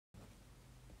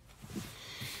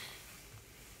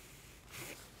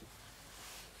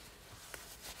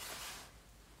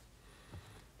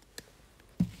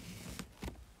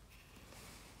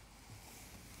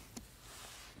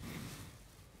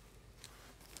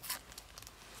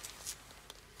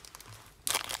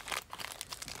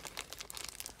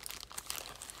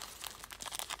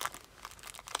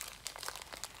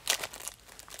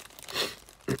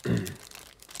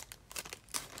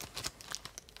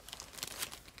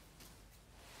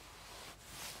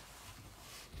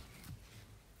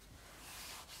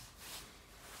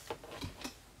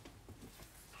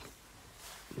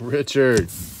Richard,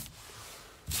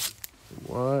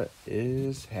 what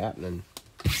is happening?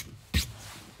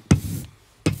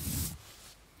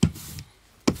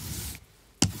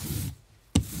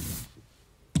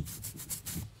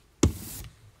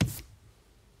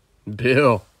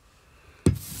 Bill,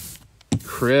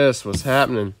 Chris, what's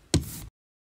happening?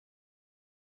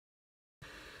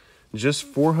 Just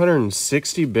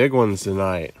 460 big ones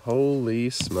tonight. Holy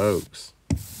smokes.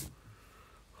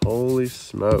 Holy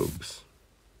smokes.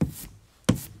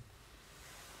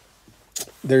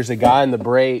 There's a guy in the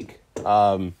break.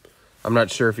 I'm not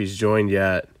sure if he's joined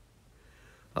yet.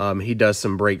 He does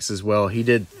some breaks as well. He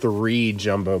did 3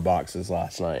 jumbo boxes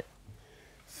last night.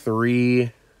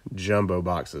 3 jumbo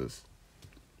boxes.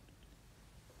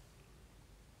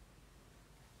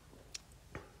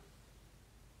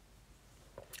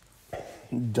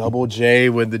 Double J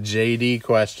with the JD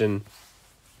question.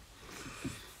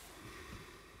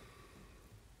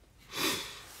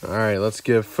 All right, let's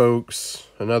give folks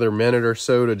another minute or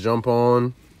so to jump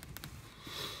on.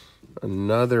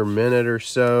 Another minute or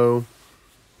so.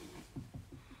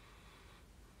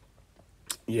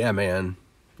 Yeah, man.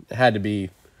 It had to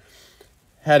be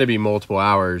multiple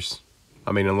hours.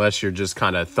 I mean, unless you're just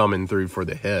kind of thumbing through for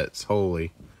the hits.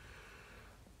 Holy.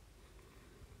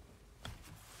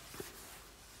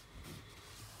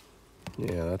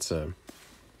 Yeah,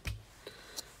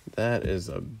 that is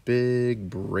a big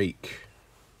break.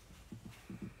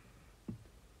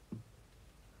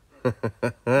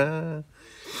 All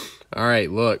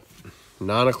right, look.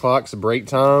 9 o'clock's break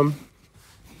time.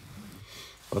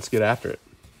 Let's get after it.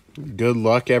 Good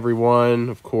luck, everyone.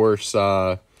 Of course,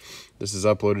 this is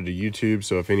uploaded to YouTube,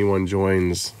 so if anyone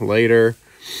joins later,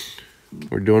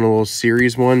 we're doing a little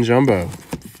Series 1 Jumbo.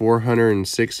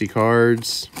 460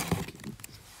 cards.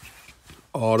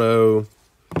 Auto.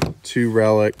 2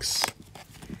 relics.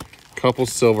 Couple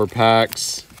silver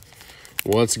packs.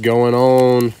 What's going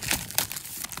on?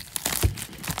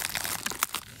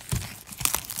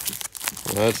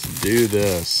 Let's do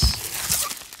this.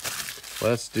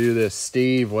 Let's do this.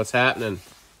 Steve, what's happening?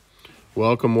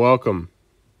 Welcome, welcome.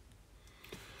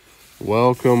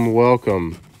 Welcome,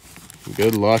 welcome.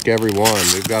 Good luck, everyone.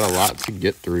 We've got a lot to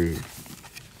get through.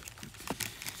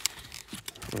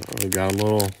 We got a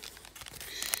little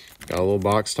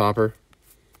box topper.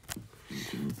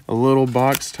 A little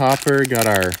box topper. Got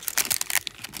our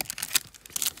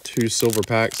 2 silver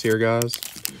packs here, guys.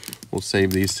 We'll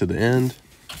save these to the end.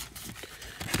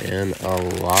 And a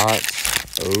lot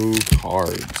of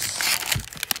cards.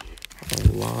 A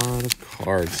lot of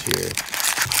cards here.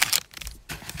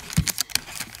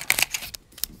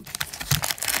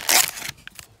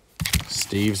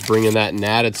 Steve's bringing that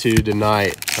attitude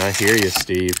tonight. I hear you,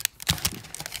 Steve.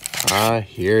 I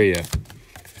hear you.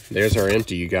 There's our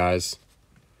empty, you guys.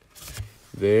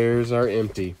 There's our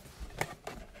empty.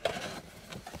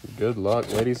 Good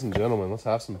luck, ladies and gentlemen. Let's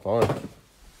have some fun.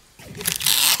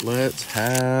 Let's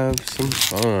have some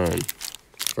fun.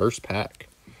 First pack.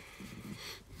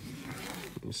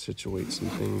 Let me situate some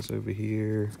things over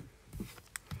here.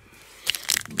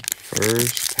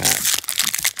 First pack.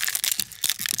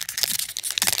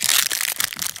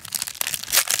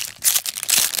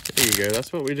 There you go.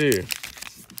 That's what we do.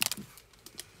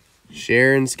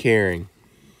 Sharon's caring.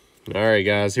 All right,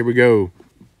 guys. Here we go.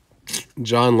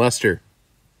 John Lester.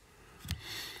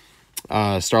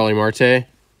 Starling Marte.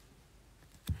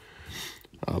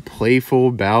 A playful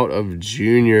bout of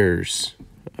juniors.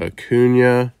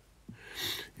 Acuna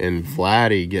and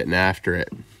Vladdy getting after it.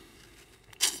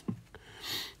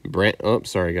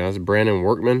 Sorry, guys. Brandon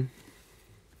Workman.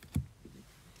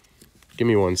 Give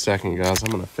me 1 second, guys. I'm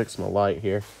going to fix my light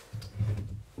here.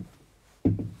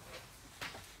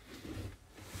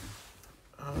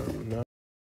 No.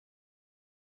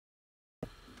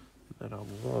 That I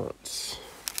want.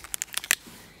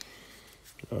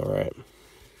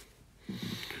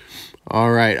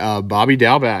 All right. Bobby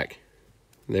Dalbec.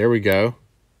 There we go.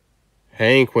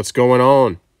 Hank, what's going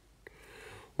on?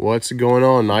 What's going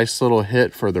on? Nice little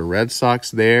hit for the Red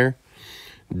Sox there.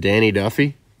 Danny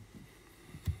Duffy.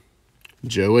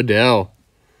 Joe Adell.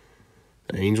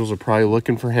 The Angels are probably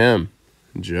looking for him.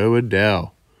 Joe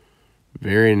Adell.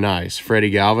 Very nice.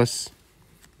 Freddie Galvis.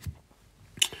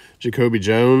 Jacoby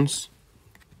Jones.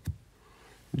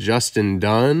 Justin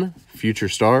Dunn. Future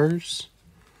Stars.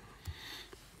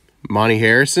 Monty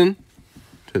Harrison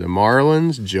to the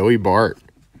Marlins. Joey Bart.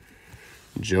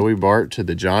 Joey Bart to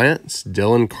the Giants.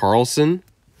 Dylan Carlson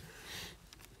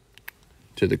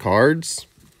to the Cards.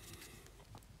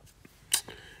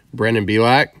 Brandon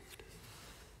Bielak.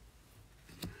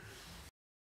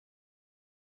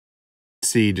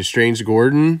 See, DeStrange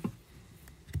Gordon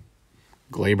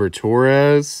Gleyber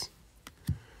Torres.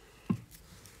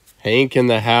 Hank in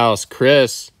the house.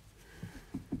 Chris.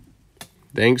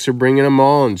 Thanks for bringing them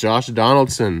on. Josh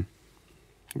Donaldson.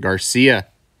 Garcia.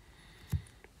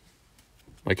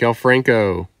 Maikel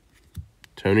Franco.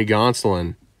 Tony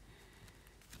Gonsolin.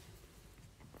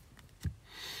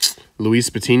 Luis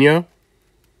Patino.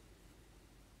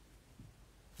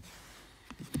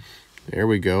 There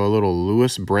we go. A little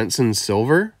Lewis Brinson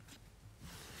Silver.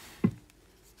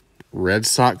 Red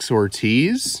Sox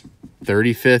Ortiz.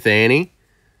 35th Annie.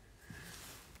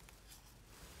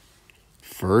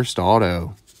 First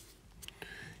auto.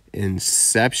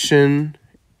 Inception.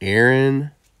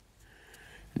 Aaron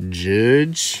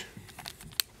Judge.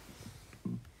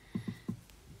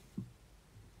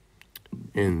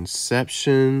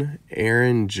 Inception.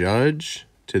 Aaron Judge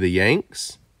to the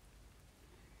Yanks.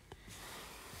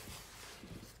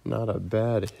 Not a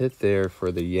bad hit there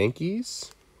for the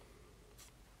Yankees.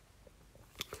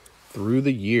 Through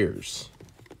the years.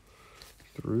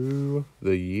 Through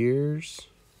the years.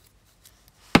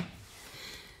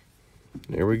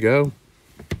 There we go.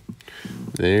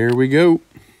 There we go.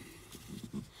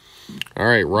 All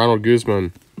right, Ronald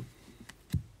Guzman.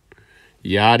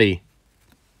 Yachty.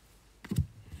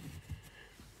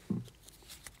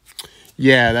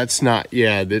 Yeah, that's not,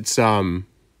 yeah, that's, yeah,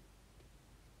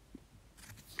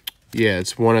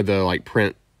 it's one of the,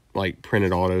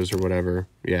 printed autos or whatever.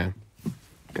 Yeah.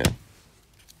 Yeah.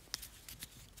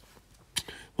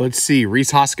 Let's see,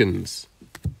 Rhys Hoskins.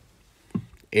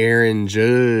 Aaron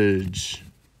Judge.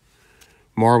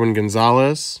 Marwin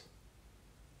Gonzalez.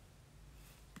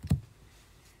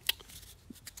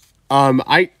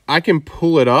 I can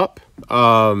pull it up.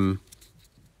 The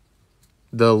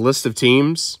list of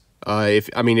teams.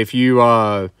 If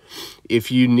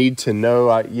you need to know,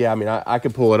 I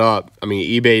could pull it up. I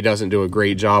mean, eBay doesn't do a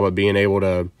great job of being able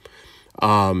to,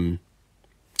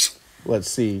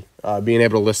 being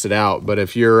able to list it out. But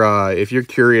if you're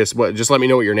curious, just let me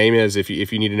know what your name is if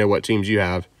you need to know what teams you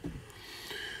have.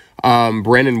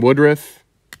 Brandon Woodruff,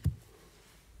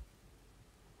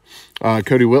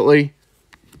 Cody Whitley,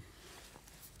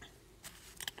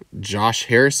 Josh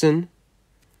Harrison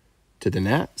to the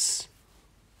Nats,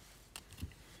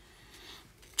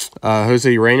 Jose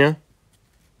Urena,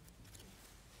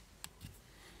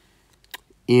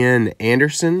 Ian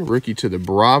Anderson, rookie to the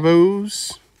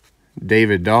Bravos,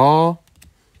 David Dahl,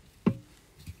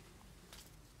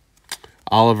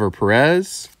 Oliver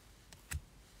Perez,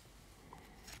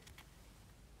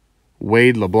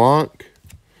 Wade LeBlanc.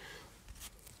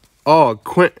 Oh,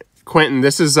 Quentin,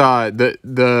 this is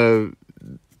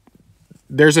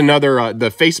there's another, the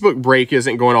Facebook break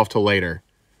isn't going off till later.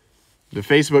 The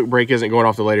Facebook break isn't going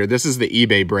off till later. This is the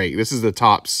eBay break. This is the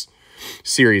Topps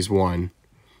Series 1.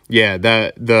 Yeah,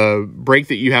 the break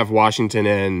that you have Washington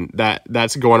in,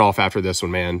 that's going off after this one,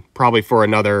 man. Probably for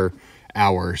another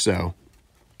hour or so.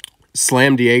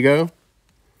 Slam Diego.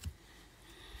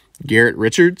 Garrett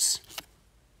Richards.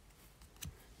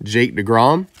 Jake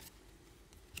DeGrom.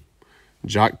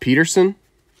 Jock Peterson.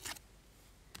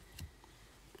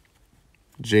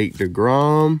 Jake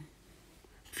DeGrom.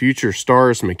 Future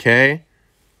Stars McKay.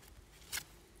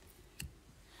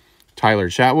 Tyler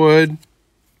Chatwood.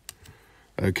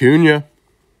 Acuna.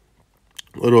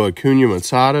 Little Acuna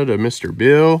Matata to Mr.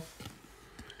 Bill.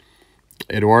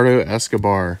 Eduardo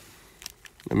Escobar.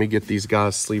 Let me get these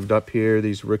guys sleeved up here,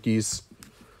 these rookies.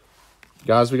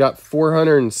 Guys, we got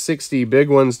 460 big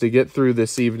ones to get through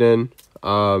this evening.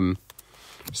 So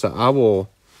I will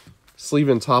sleeve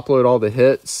and top load all the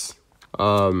hits.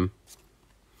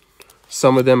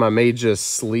 Some of them I may just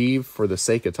sleeve for the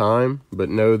sake of time, but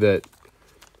know that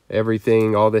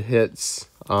everything, all the hits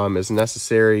is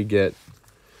necessary, get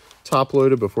top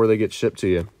loaded before they get shipped to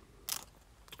you.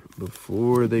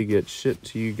 Before they get shipped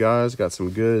to you guys, got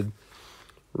some good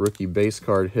rookie base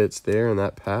card hits there in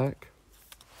that pack.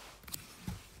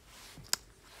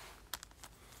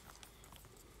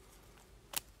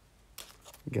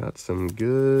 Got some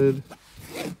good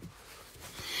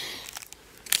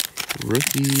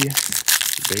rookie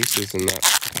bases in that.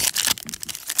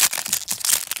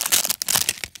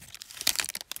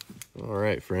 All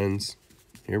right, friends.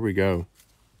 Here we go.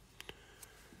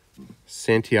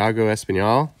 Santiago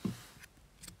Espinal.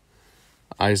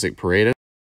 Isaac Paredes.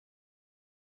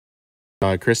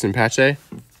 Kristen Pache.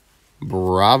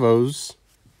 Bravos.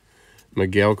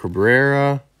 Miguel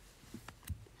Cabrera.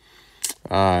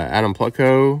 Adam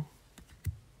Plutko.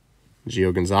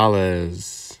 Gio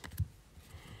Gonzalez.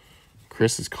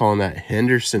 Chris is calling that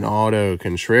Henderson auto.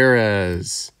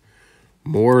 Contreras.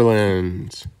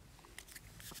 Moreland.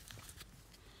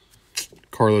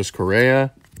 Carlos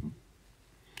Correa.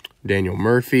 Daniel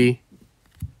Murphy.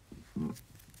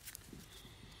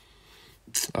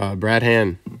 Brad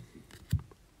Hand.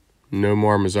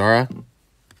 Nomar Mazara.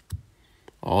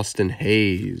 Austin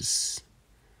Hayes.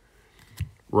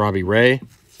 Robbie Ray.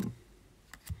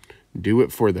 Do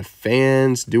it for the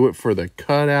fans. Do it for the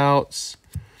cutouts.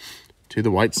 To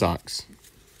the White Sox.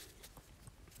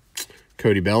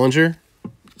 Cody Bellinger.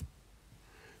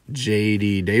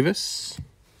 J.D. Davis.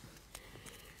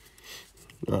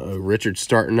 Richard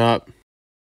starting up.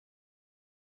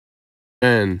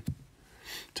 And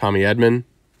Tommy Edman.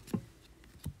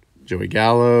 Joey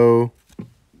Gallo.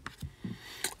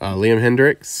 Liam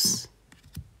Hendricks.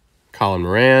 Colin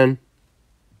Moran.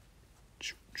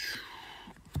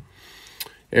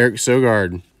 Eric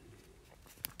Sogard.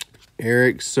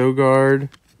 Eric Sogard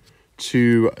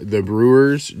to the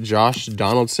Brewers. Josh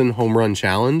Donaldson home run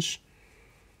challenge.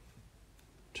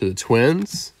 To the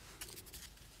Twins.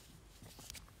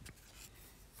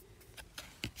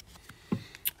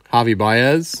 Javi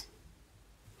Baez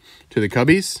to the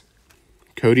Cubbies.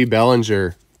 Cody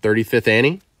Bellinger, 35th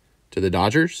Annie to the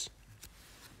Dodgers.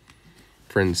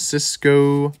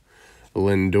 Francisco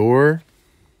Lindor.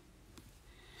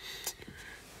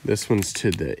 This one's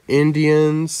to the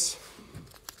Indians.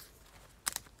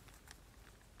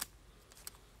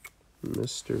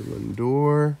 Mr.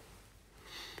 Lindor.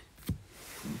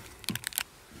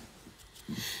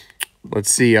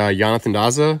 Let's see, Jonathan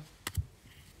Daza.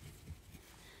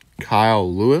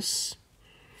 Kyle Lewis.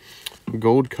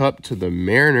 Gold Cup to the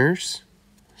Mariners.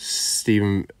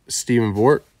 Steven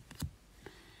Vogt.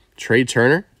 Trey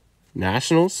Turner.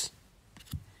 Nationals.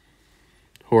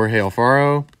 Jorge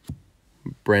Alfaro.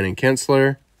 Brandon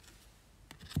Kinsler.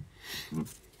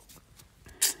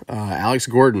 Alex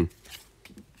Gordon.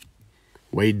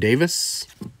 Wade Davis.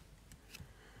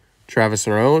 Travis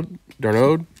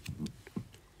Darnaud.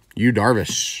 Yu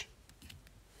Darvish.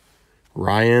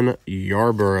 Ryan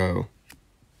Yarborough.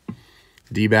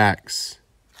 D-backs.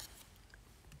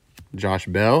 Josh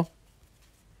Bell.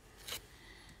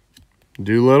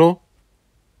 Doolittle.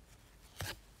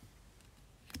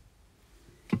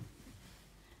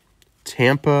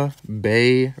 Tampa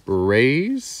Bay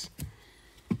Rays.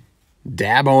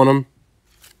 Dab on them.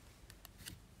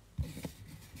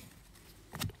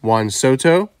 Juan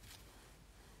Soto.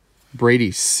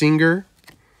 Brady Singer.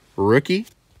 Rookie.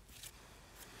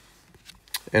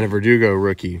 And a Verdugo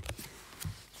rookie.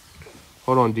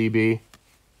 Hold on, DB.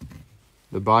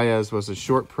 The Baez was a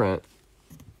short print.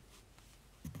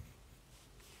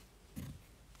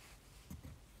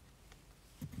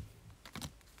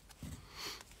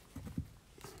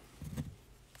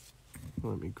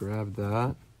 Let me grab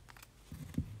that.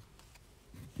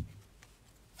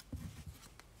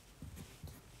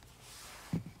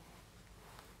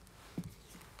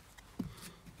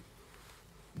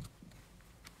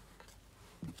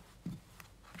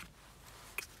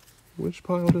 Which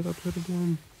pile did I put it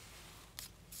in?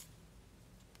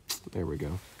 There we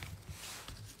go.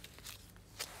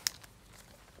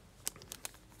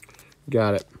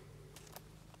 Got it.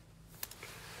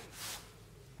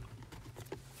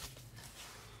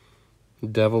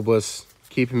 Devil Bliss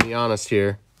keeping me honest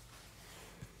here.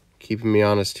 Keeping me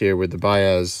honest here with the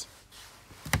Baez.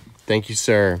 Thank you,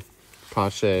 sir.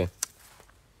 Pache.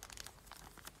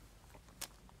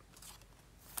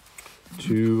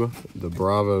 To the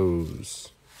Bravos.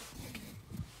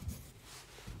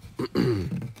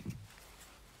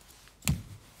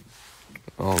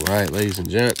 All right, ladies and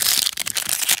gents.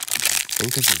 I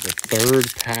think this is the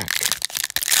third pack.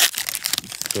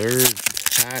 Third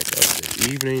pack of the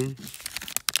evening.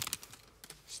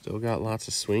 Still got lots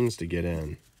of swings to get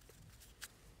in.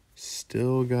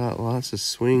 Still got lots of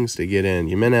swings to get in.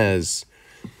 Jimenez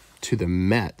to the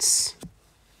Mets.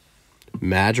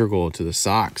 Madrigal to the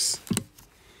Sox.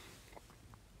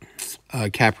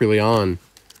 Caprileon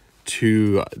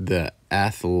to the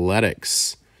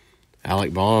Athletics.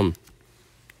 Alec Baum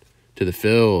to the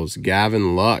Phils.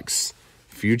 Gavin Lux.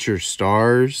 Future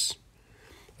Stars.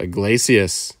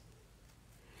 Iglesias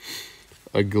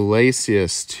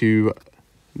to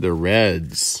the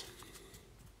Reds.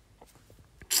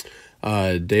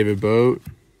 David Boat.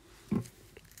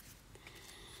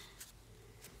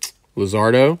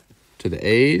 Luzardo to the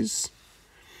A's.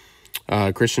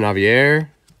 Christian Javier.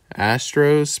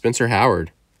 Astros. Spencer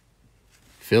Howard.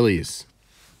 Phillies.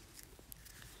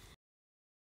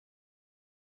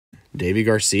 Davy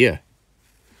Garcia.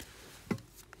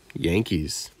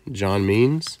 Yankees. John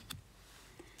Means.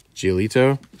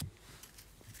 Giolito.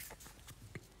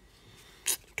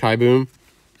 Kai Boom.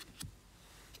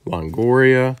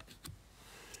 Longoria.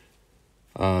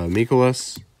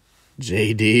 Mikolas.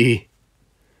 JD.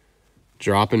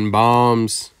 Dropping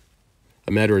bombs.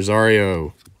 Ahmed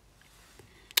Rosario.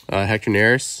 Hector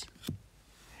Neris,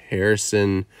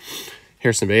 Harrison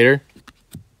Bader,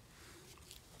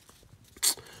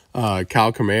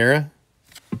 Kyle Kamara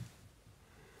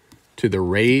to the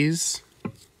Rays.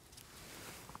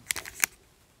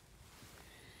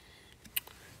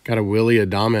 Got a Willie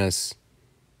Adames.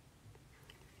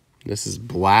 This is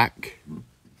black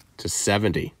to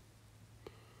 70.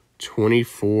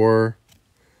 24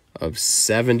 of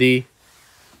 70.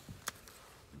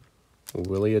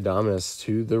 Willie Adames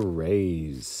to the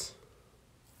Rays.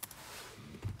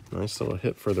 Nice little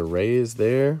hit for the Rays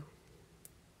there.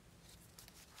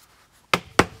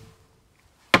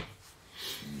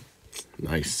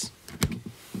 Nice.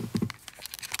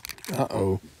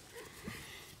 Uh-oh.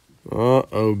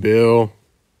 Uh-oh, Bill.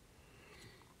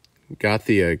 Got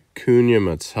the Acuna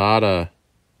Matata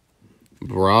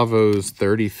Bravos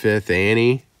 35th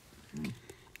Annie.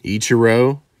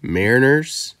 Ichiro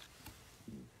Mariners.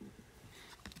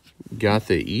 Got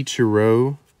the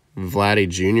Ichiro Vladdy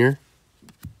Jr.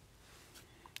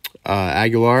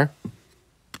 Aguilar.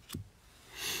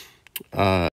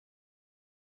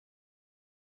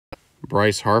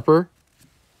 Bryce Harper.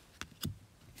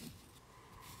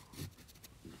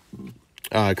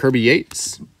 Kirby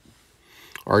Yates.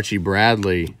 Archie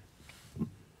Bradley.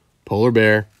 Polar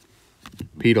Bear.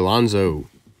 Pete Alonso.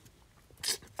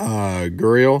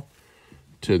 Gurriel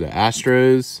to the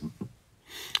Astros.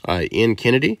 Ian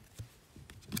Kennedy.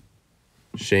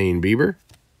 Shane Bieber.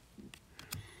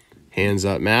 Hands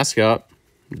up mascot.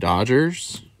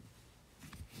 Dodgers.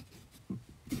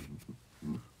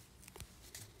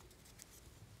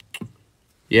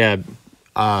 Yeah,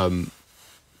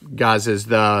 guys, is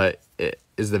the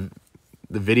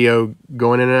video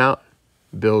going in and out?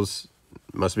 Bill's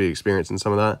must be experiencing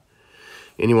some of that.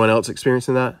 Anyone else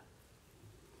experiencing that?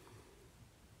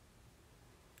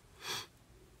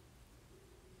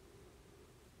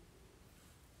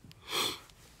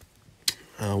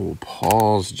 I will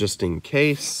pause just in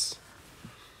case.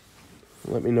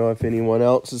 Let me know if anyone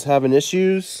else is having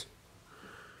issues.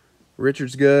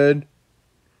 Richard's good.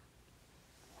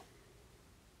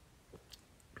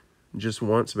 Just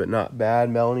once, but not bad,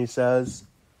 Melanie says.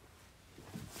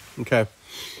 Okay.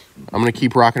 I'm going to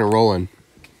keep rocking and rolling.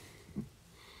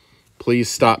 Please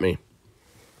stop me.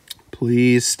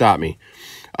 Please stop me.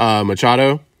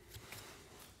 Machado.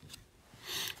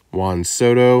 Juan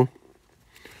Soto.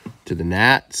 To the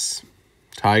Nats.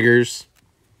 Tigers.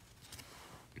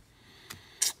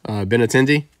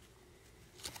 Benintendi.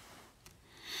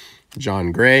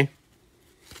 John Gray.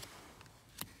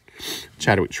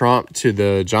 Chadwick Tromp to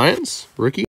the Giants,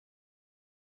 rookie.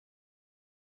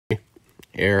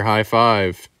 Air high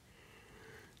five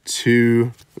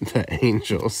to the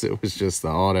Angels. It was just the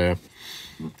auto.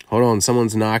 Hold on,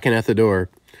 someone's knocking at the door.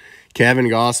 Kevin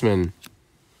Gossman,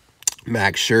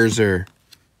 Max Scherzer,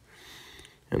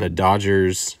 and a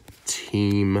Dodgers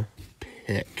team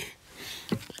pick.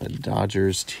 A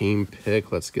Dodgers team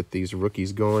pick. Let's get these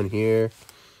rookies going here.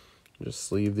 Just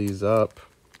sleeve these up.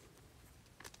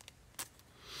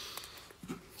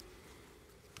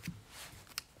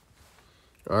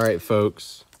 All right,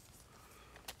 folks.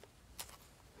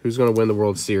 Who's going to win the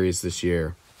World Series this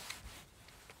year?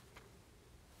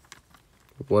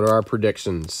 What are our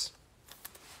predictions?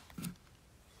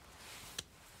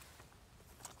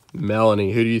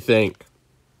 Melanie, who do you think?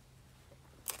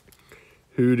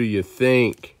 Who do you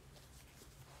think?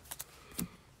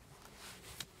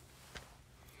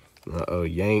 Uh-oh,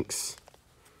 Yanks.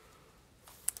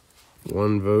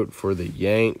 One vote for the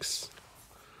Yanks.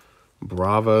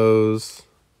 Bravos.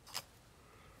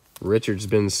 Richard's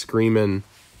been screaming.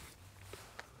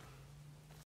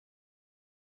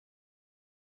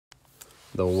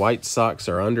 The White Sox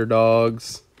are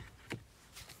underdogs.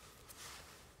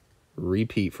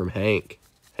 Repeat from Hank.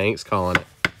 Hank's calling it.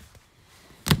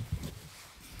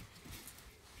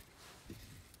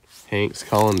 Hank's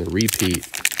calling the repeat.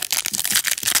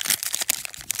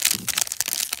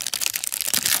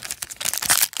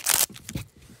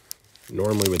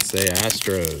 Normally would say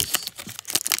Astros.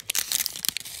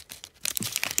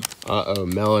 Uh-oh,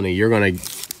 Melanie, you're gonna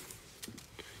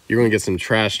get some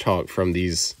trash talk from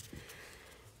these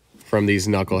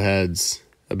knuckleheads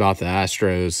about the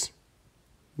Astros.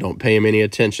 Don't pay him any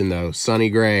attention though. Sonny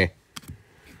Gray,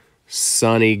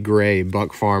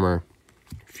 Buck Farmer,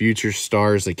 Future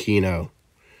Stars Aquino.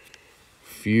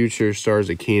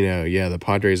 Yeah, the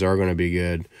Padres are going to be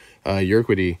good.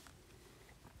 Urquidy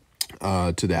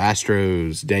to the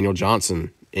Astros. Daniel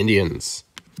Johnson, Indians.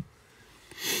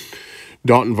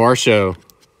 Dalton Varsho.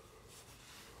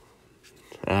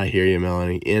 I hear you,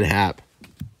 Melanie. Inhap.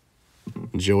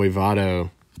 Joey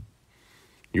Votto.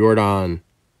 Jordan.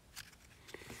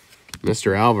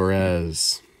 Mr.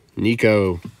 Alvarez.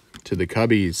 Nico to the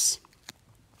Cubbies.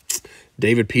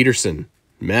 David Peterson,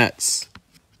 Mets.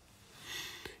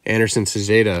 Anderson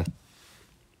Tejeda.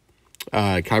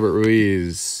 Keibert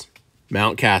Ruiz,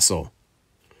 Mountcastle.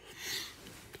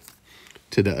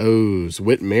 To the O's,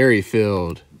 Whit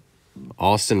Merrifield,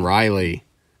 Austin Riley,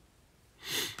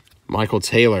 Michael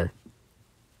Taylor,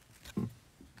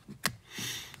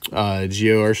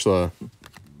 Gio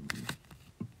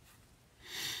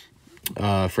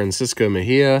Urshela, Francisco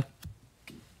Mejia,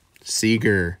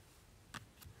 Seager,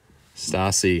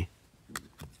 Stasi,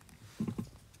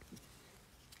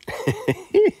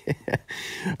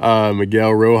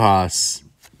 Miguel Rojas,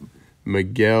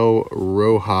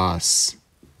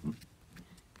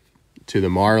 to the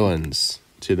Marlins,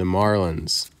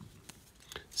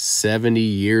 70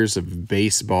 years of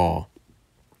baseball.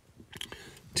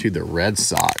 To the Red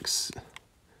Sox,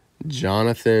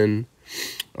 Jonathan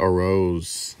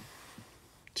Arose.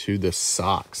 To the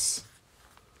Sox.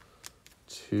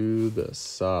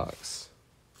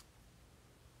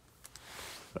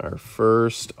 Our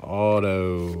first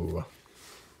auto.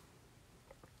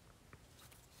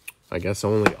 I guess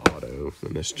only auto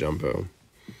in this jumbo.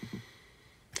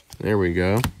 There we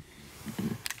go.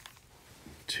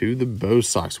 To the Bo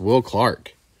Sox, Will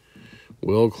Clark.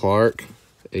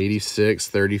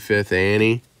 86, 35th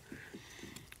Annie.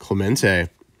 Clemente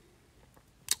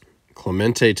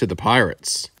to the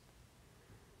Pirates.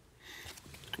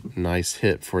 Nice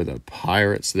hit for the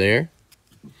Pirates there.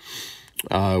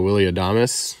 Willy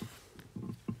Adames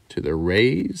to the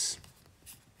Rays.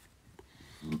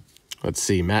 Let's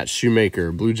see, Matt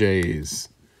Shoemaker, Blue Jays.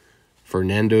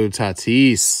 Fernando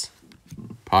Tatis,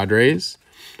 Padres.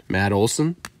 Matt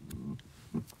Olson.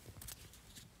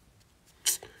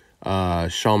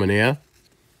 Sean Manaea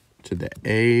to the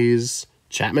A's.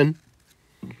 Chapman.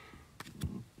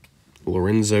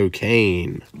 Lorenzo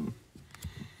Cain.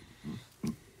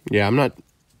 Yeah,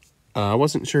 I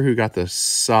wasn't sure who got the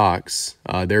Sox.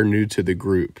 They're new to the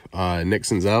group. Nick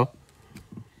Senzel.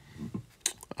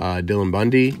 Dylan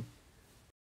Bundy.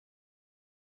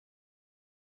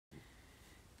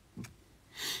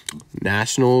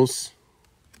 Nationals.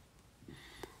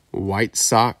 White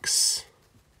Sox.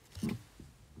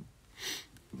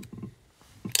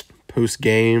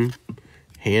 Post-game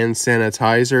hand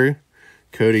sanitizer.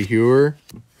 Cody Hewer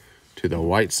to the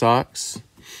White Sox.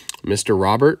 Mr.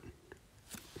 Robert,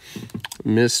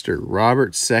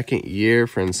 second year.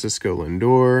 Francisco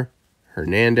Lindor.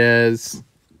 Hernandez.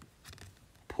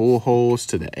 Pujols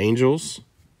to the Angels.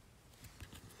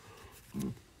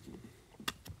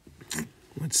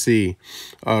 Let's see.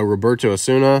 Roberto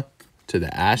Osuna to the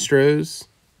Astros.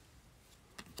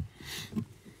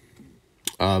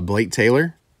 Blake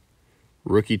Taylor,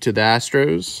 rookie to the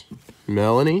Astros.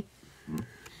 Melanie.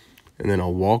 And then a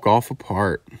walk-off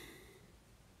apart.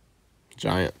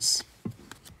 Giants.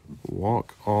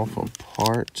 Walk off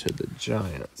apart to the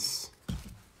Giants.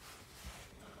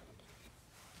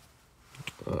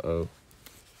 Uh-oh.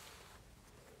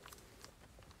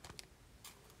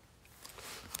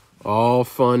 All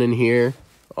fun in here.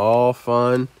 All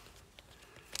fun.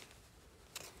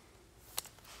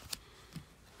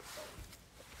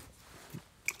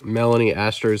 Melanie,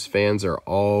 Astros fans are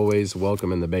always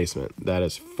welcome in the basement. That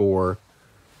is for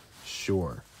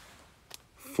sure.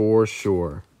 For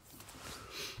sure.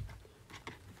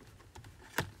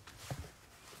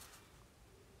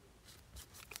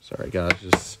 Sorry, guys.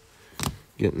 Just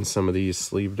getting some of these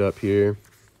sleeved up here.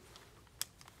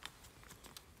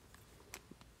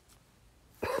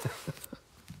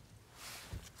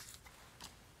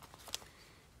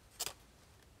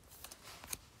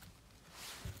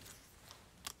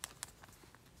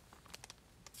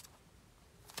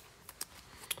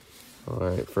 All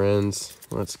right, friends,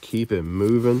 let's keep it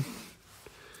moving.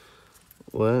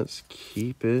 Let's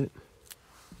keep it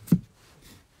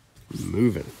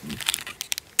moving.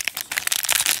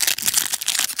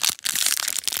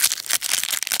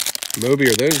 Moby,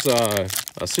 are those, I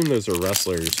assume those are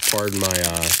wrestlers. Pardon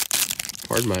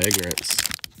my ignorance.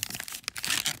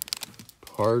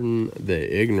 Pardon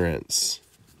the ignorance.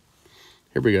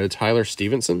 Here we go. Tyler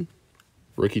Stevenson,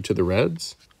 rookie to the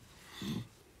Reds.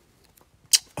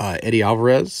 Eddie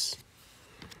Alvarez,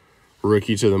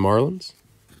 rookie to the Marlins.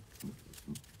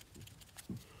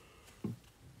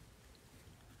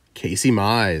 Casey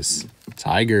Mize,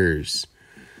 Tigers.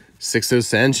 Sixto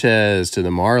Sanchez to the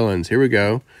Marlins. Here we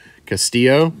go.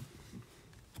 Castillo.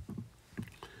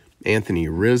 Anthony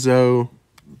Rizzo.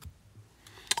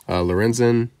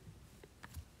 Lorenzen.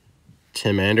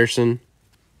 Tim Anderson.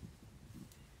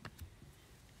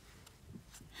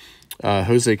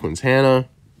 Jose Quintana.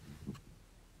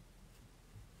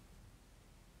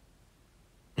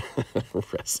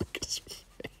 Wrestling is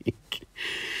fake.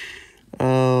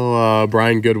 Oh,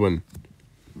 Brian Goodwin.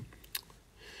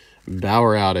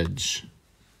 Bauer outage.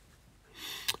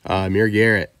 Amir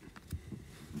Garrett.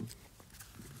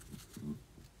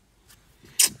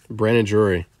 Brandon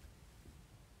Drury.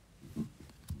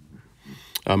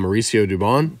 Mauricio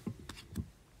Dubon.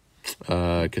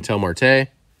 Ketel Marte.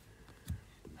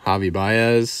 Javi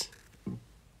Baez.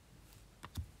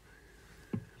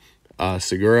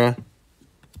 Segura.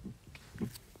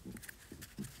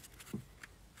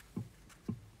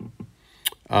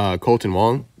 Colton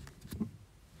Wong.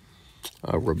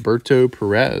 Roberto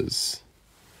Perez.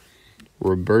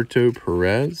 Roberto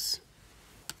Perez.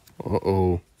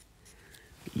 Uh-oh.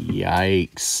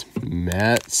 Yikes.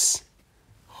 Mets.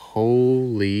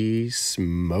 Holy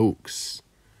smokes.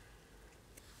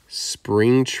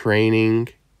 Spring training.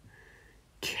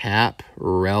 Cap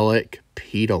relic.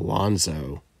 Pete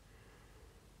Alonso.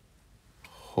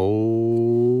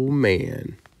 Oh,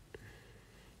 man.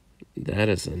 That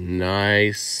is a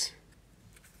nice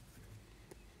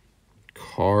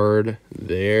card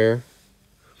there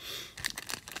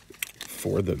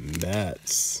for the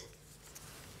Mets.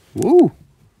 Woo!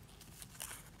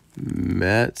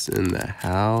 Mets in the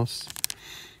house.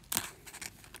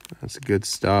 That's good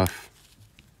stuff.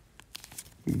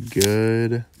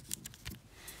 Good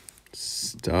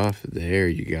stuff there,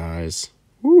 you guys.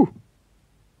 Woo!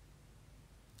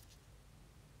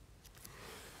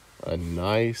 A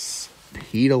nice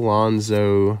Pete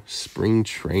Alonso spring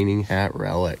training hat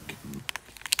relic.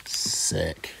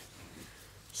 Sick.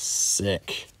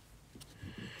 Sick.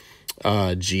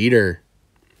 Jeter.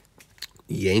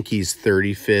 Yankees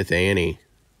 35th Annie.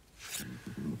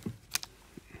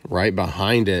 Right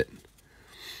behind it.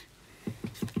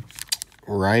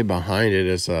 Right behind it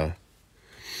is a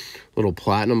little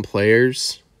Platinum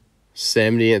Players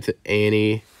 70th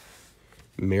Annie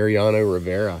Mariano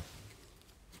Rivera.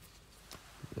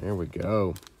 There we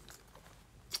go.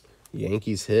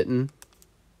 Yankees hitting.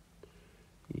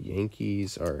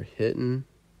 Yankees are hitting.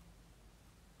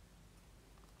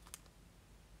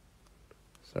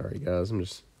 Sorry, guys. I'm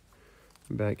just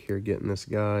back here getting this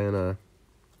guy in a...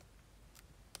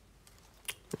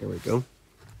 There we go.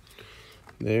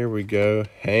 There we go.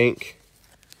 Hank.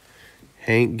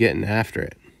 Hank getting after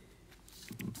it.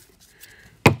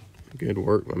 Good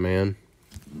work, my man.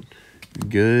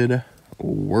 Good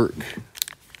work.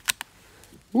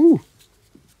 Woo.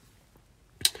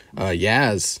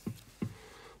 Yaz.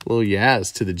 Little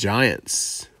Yaz to the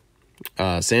Giants.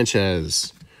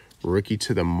 Sanchez. Rookie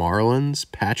to the Marlins.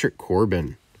 Patrick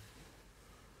Corbin.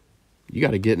 You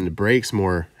got to get into breaks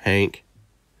more, Hank.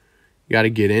 You got to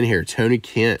get in here. Tony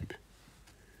Kemp.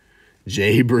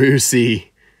 Jay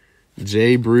Brucey.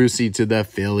 Jay Brucey to the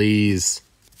Phillies.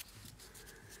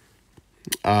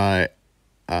 Eric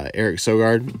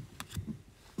Sogard.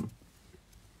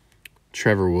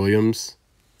 Trevor Williams.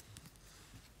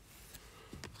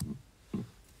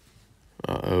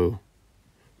 Uh-oh.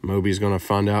 Moby's going to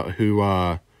find out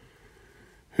who's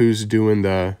doing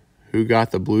who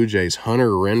got the Blue Jays. Hunter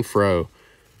Renfroe.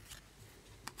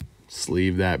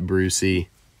 Sleeve that, Brucey.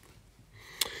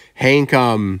 Hank,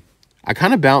 I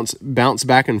kind of bounce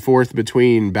back and forth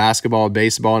between basketball,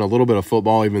 baseball, and a little bit of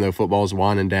football, even though football is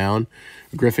winding down.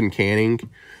 Griffin Canning.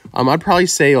 I'd probably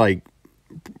say, like,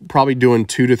 probably doing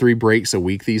 2 to 3 breaks a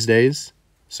week these days.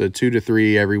 So 2 to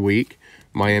 3 every week.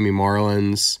 Miami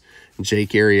Marlins, Jake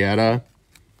Arrieta,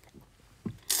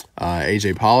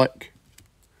 AJ Pollock,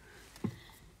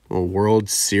 World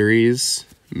Series,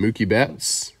 Mookie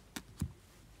Betts,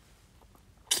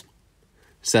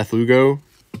 Seth Lugo,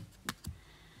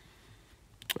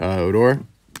 Odor,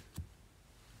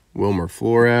 Wilmer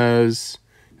Flores,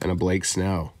 and a Blake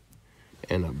Snell.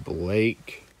 And a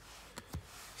Blake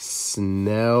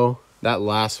Snell. That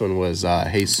last one was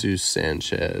Jesus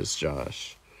Sanchez,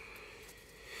 Josh.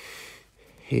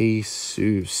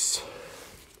 Jesus.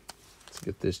 Let's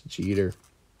get this Jeter.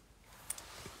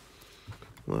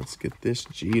 Let's get this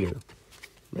Jeter.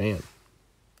 Man.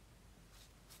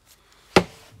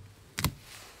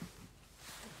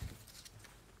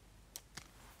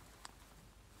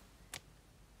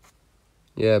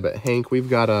 Yeah, but Hank, we've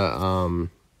got a,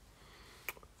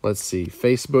 let's see,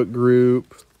 Facebook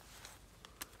group,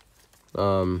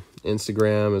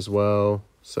 Instagram as well.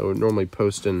 So we're normally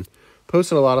posting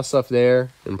a lot of stuff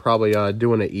there, and probably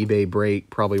doing an eBay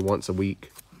break probably once a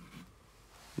week.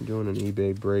 Doing an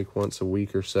eBay break once a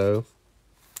week or so.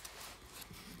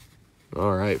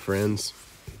 All right, friends.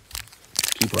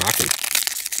 Keep rocking.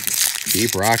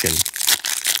 Keep rocking.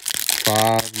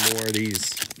 5 more of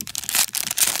these.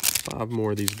 5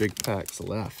 more of these big packs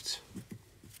left.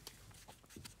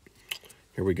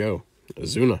 Here we go.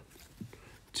 Ozuna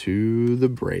to the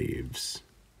Braves.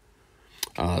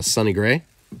 Sonny Gray.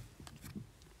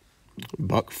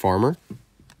 Buck Farmer.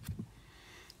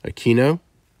 Aquino.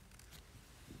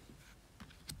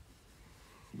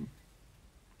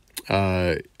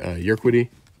 Urquidy.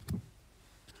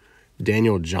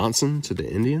 Daniel Johnson to the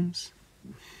Indians.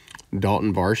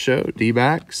 Dalton Varsho,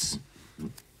 D-backs.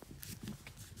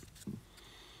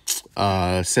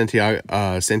 Santiago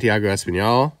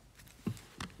Espinal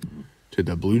to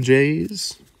the Blue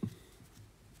Jays.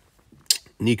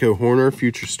 Nico Horner,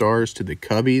 Future Stars to the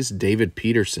Cubbies. David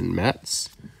Peterson, Mets.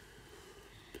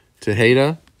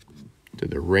 Tejeda to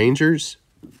the Rangers.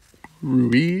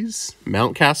 Ruiz,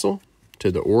 Mountcastle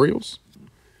to the Orioles.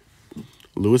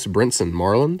 Lewis Brinson,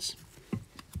 Marlins.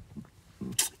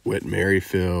 Whit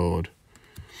Merrifield,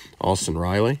 Austin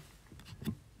Riley.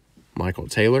 Michael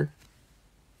Taylor.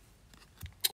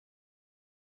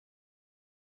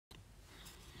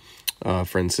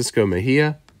 Francisco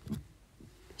Mejia.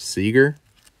 Seager.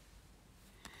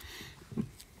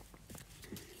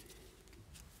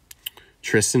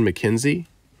 Tristan McKenzie,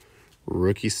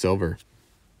 rookie silver.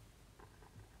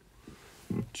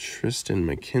 Tristan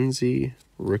McKenzie,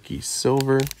 rookie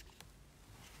silver.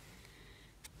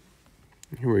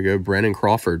 Here we go, Brandon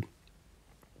Crawford.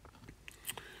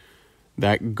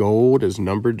 That gold is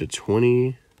numbered to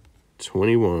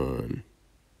 2021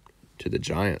 to the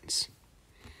Giants.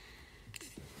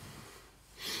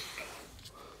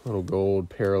 Little gold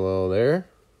parallel there.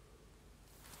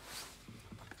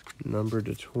 Numbered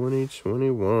to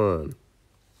 2021.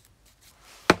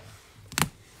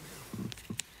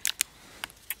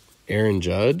 Aaron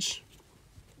Judge.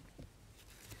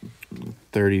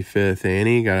 35th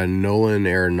Annie. Got a Nolan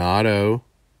Arenado.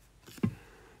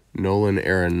 Nolan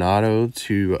Arenado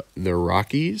to the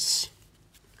Rockies.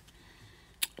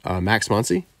 Max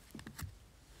Muncy.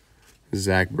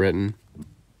 Zach Britton.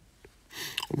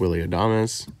 Willie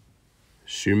Adames.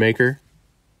 Shoemaker.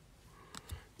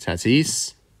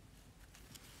 Tatis.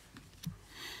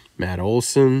 Matt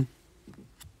Olson.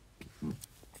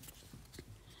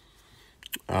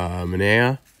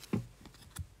 Manea.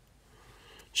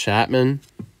 Chapman.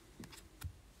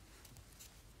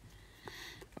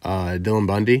 Dylan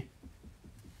Bundy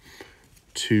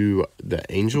to the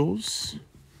Angels.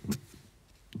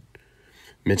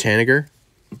 Mitch Haniger.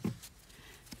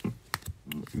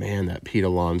 Man, that Pete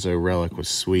Alonso relic was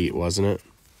sweet, wasn't it?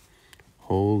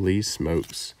 Holy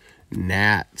smokes.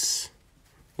 Nats.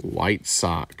 White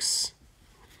Sox.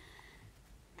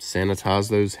 Sanitize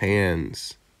those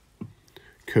hands.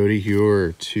 Cody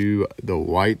Heuer to the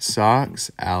White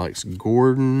Sox. Alex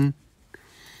Gordon.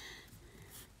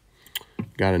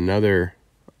 Got another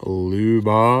Lou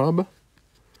Bob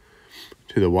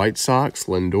to the White Sox.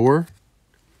 Lindor.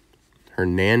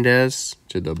 Hernandez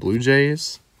to the Blue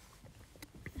Jays.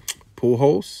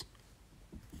 Pujols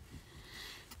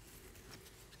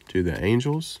to the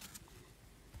Angels.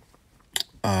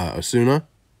 Osuna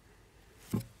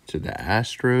to the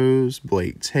Astros.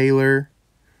 Blake Taylor,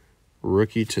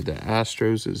 rookie to the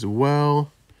Astros as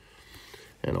well.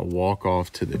 And a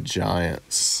walk-off to the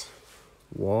Giants.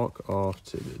 Walk-off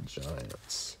to the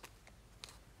Giants.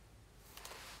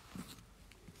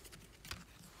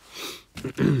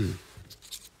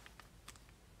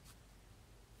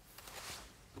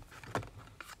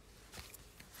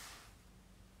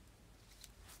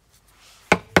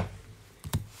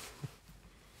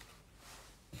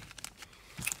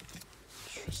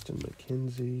 Tristan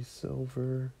McKenzie,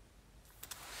 silver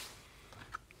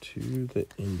to the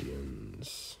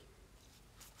Indians.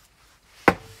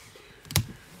 All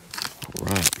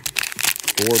right,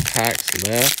 4 packs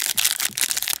left.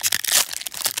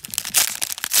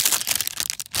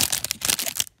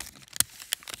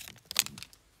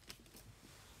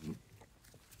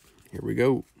 Here we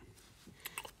go.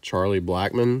 Charlie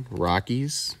Blackmon,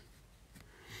 Rockies.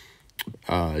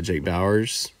 Jake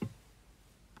Bowers.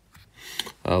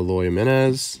 Eloy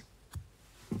Jimenez.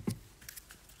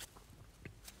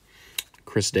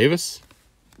 Chris Davis.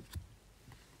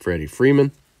 Freddie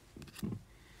Freeman.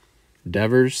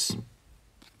 Devers.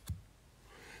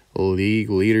 League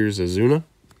leaders Ozuna.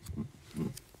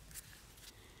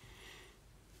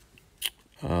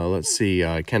 Let's see.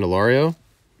 Candelario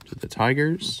to the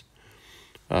Tigers.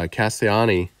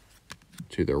 Castellani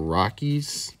to the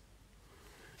Rockies.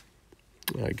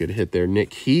 Good hit there.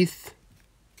 Nick Heath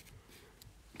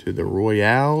to the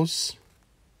Royals.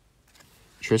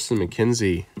 Tristan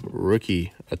McKenzie,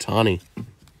 rookie, Ohtani.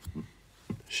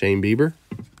 Shane Bieber.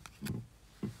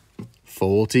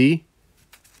 Folty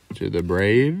to the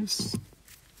Braves.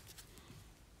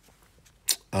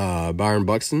 Byron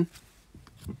Buxton.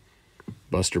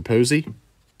 Buster Posey.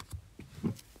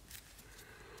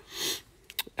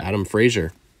 Adam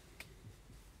Frazier.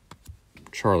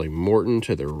 Charlie Morton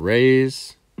to the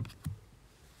Rays.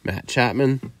 Matt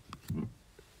Chapman.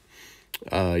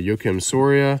 Joakim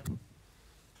Soria.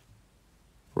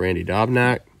 Randy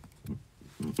Dobnak.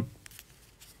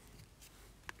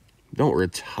 Don't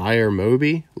retire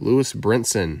Moby. Lewis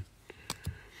Brinson.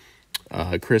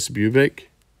 Chris Bubick.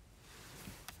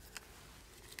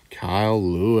 Kyle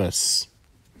Lewis.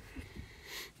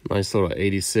 Nice little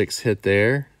 86 hit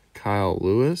there. Kyle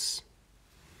Lewis.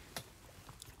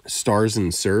 Stars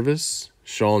in Service.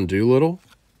 Sean Doolittle.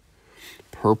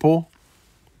 Purple.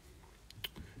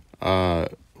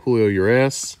 Julio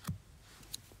Urias.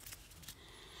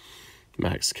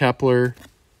 Max Kepler.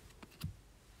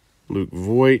 Luke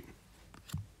Voigt.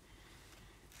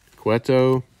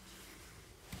 Cueto.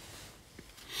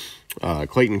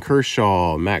 Clayton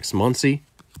Kershaw. Max Muncy.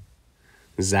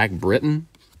 Zach Britton.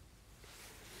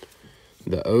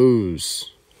 The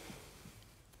O's.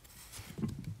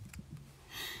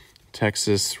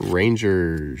 Texas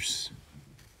Rangers.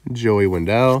 Joey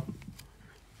Wendell.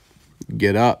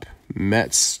 Get Up.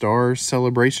 Mets Star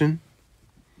Celebration.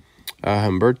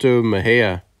 Humberto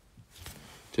Mejia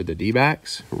to the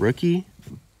D-backs. Rookie.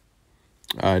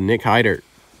 Nick Heidert.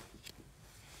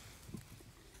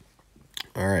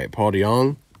 All right, Paul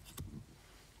DeYoung.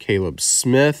 Caleb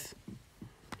Smith.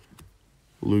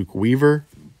 Luke Weaver.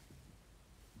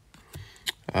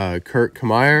 Kurt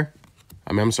Kmeyer.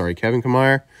 I'm sorry, Kevin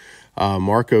Kmeyer.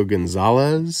 Marco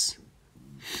Gonzalez.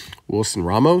 Wilson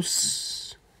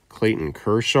Ramos. Clayton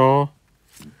Kershaw.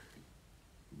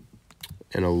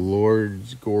 And a Lord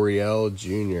Goriel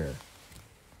Jr.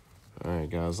 All right,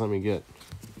 guys, let me get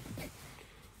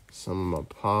some of my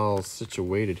piles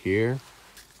situated here.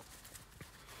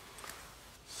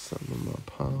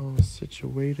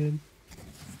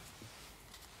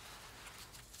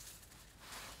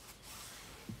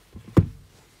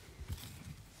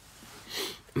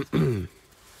 All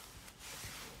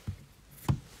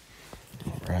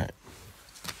right.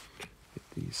 Get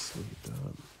these sleeved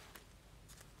up.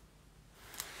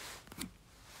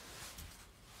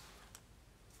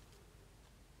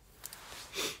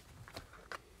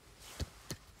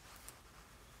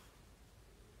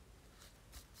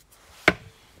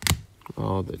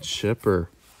 Oh, the chipper.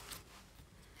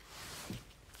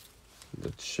 The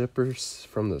chippers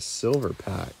from the silver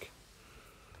pack.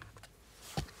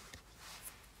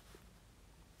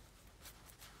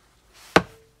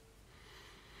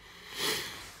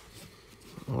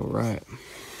 All right.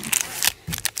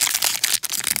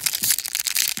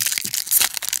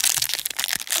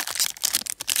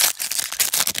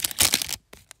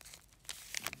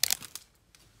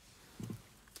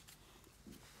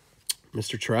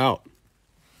 Mr. Trout.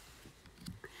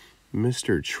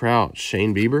 Mr. Trout.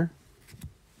 Shane Bieber.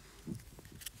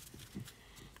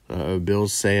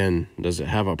 Bill's saying, does it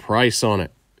have a price on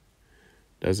it?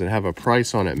 Does it have a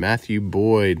price on it? Matthew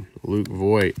Boyd. Luke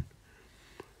Voigt.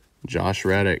 Josh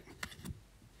Reddick.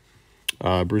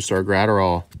 Brusdar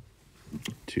Graterol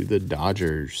to the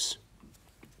Dodgers.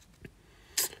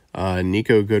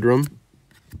 Nico Goodrum.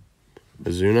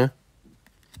 Ozuna.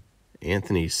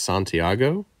 Anthony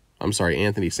Santiago. I'm sorry,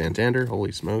 Anthony Santander.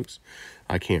 Holy smokes.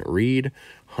 I can't read.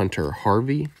 Hunter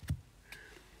Harvey.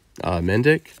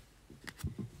 Mendick.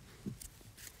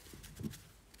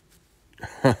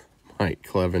 Mike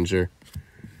Clevenger.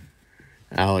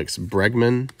 Alex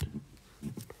Bregman.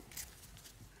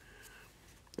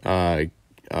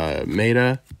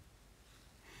 Maeda.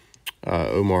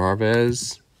 Omar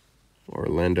Harvez.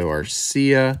 Orlando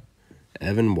Arcia.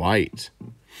 Evan White.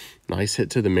 Nice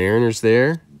hit to the Mariners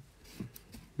there.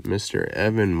 Mr.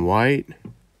 Evan White.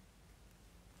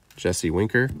 Jesse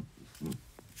Winker.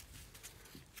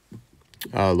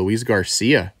 Luis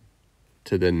Garcia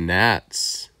to the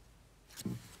Nats.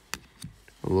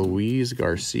 Luis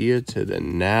Garcia to the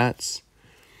Nats.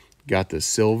 Got the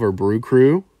Silver Brew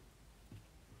Crew.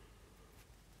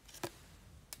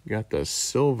 Got the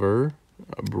Silver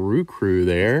Brew Crew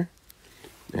there.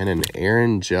 And an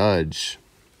Aaron Judge.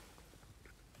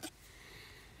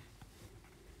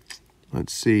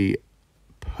 Let's see.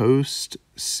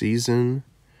 Postseason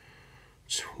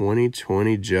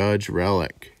 2020 Judge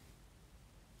Relic.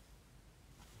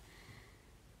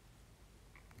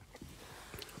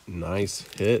 Nice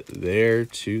hit there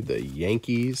to the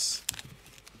Yankees.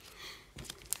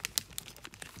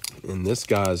 And this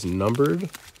guy's numbered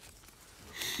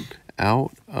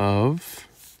out of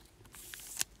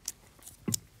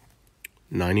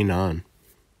 99.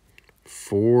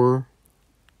 4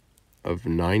 of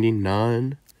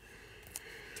 99.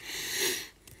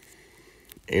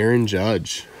 Aaron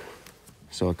Judge.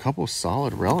 So a couple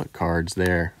solid relic cards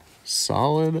there.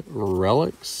 solid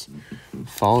relics.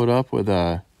 Followed up with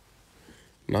a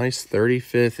nice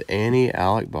 35th Annie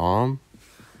Alec Baum.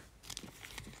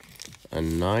 A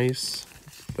nice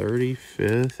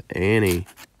 35th Annie.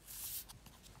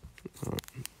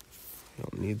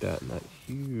 Don't need that in that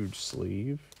huge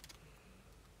sleeve.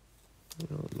 I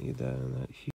don't need that in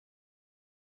that huge.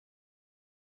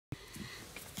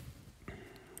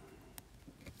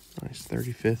 Nice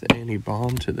 35th Annie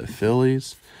Baum to the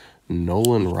Phillies.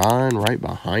 Nolan Ryan right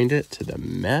behind it to the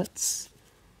Mets.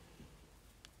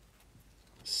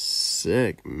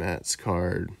 Sick Mets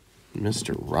card.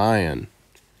 Mr. Ryan.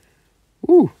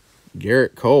 Woo.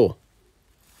 Garrett Cole.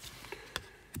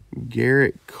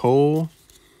 Garrett Cole.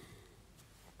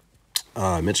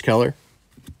 Mitch Keller.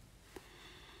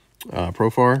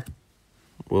 Profar.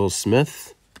 Will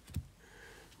Smith.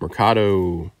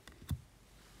 Mercado.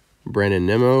 Brandon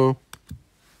Nimmo.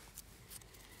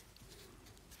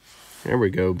 There we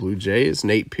go. Blue Jays.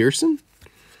 Nate Pearson.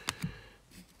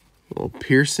 Well,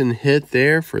 Pearson hit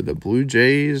there for the Blue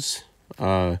Jays.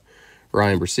 Ryan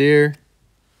Brasier.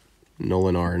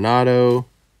 Nolan Arenado.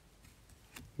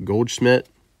 Goldschmidt.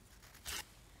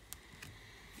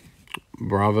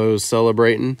 Bravo's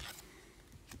celebrating.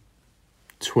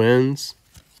 Twins.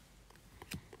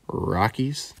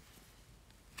 Rockies.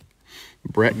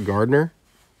 Brett Gardner.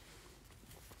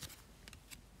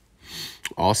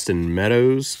 Austin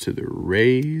Meadows to the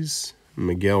Rays.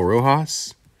 Miguel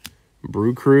Rojas.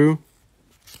 Brew Crew.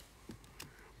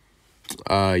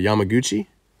 Yamaguchi.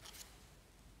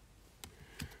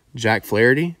 Jack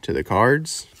Flaherty to the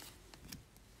Cards.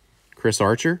 Chris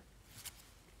Archer.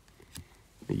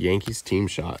 The Yankees team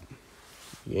shot.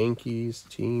 Yankees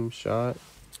team shot.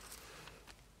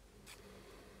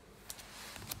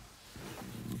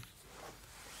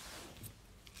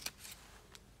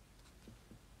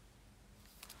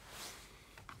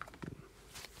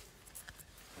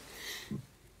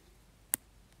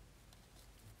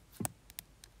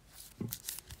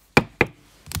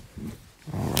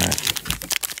 All right.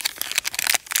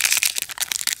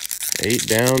 8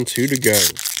 down, 2 to go.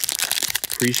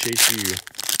 Appreciate you,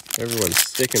 everyone,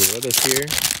 sticking with us here.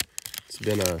 It's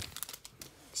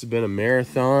been a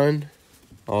marathon.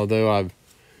 Although I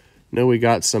know we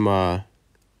got someone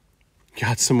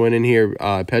in here.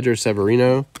 Pedro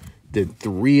Severino did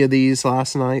 3 of these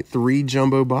last night. 3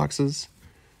 jumbo boxes.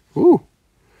 Woo.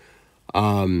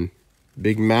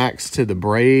 Big Max to the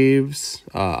Braves.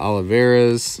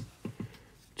 Oliveras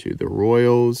to the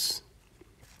Royals.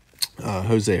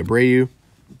 Jose Abreu.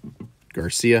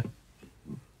 Garcia.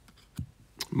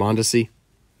 Mondesi.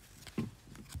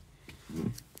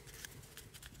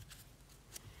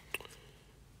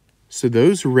 So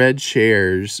those red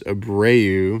chairs,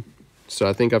 Abreu. So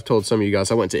I think I've told some of you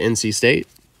guys I went to NC State.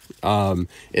 And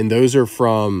those are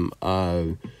from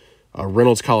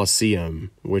Reynolds Coliseum,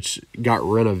 which got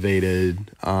renovated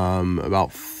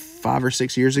about 5 or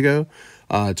 6 years ago.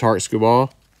 Tarik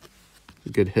Skubal,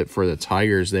 good hit for the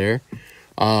Tigers there.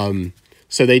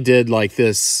 So they did like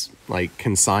this like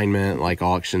consignment, like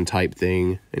auction type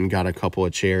thing, and got a couple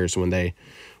of chairs when they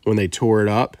tore it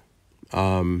up.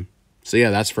 So yeah,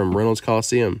 that's from Reynolds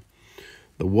Coliseum.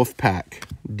 The Wolfpack,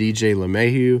 DJ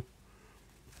LeMahieu,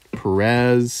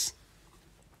 Perez,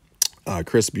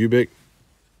 Chris Bubick.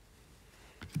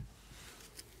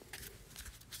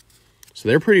 So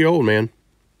they're pretty old, man.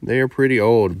 They are pretty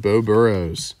old. Bo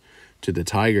Burrows to the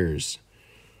Tigers,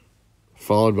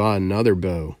 followed by another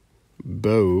Bo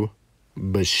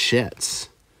Bichette.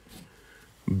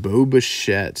 Bo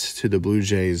Bichette to the Blue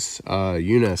Jays.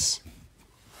 Eunice.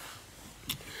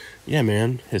 Yeah,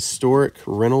 man. Historic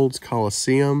Reynolds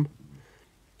Coliseum.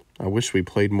 I wish we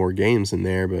played more games in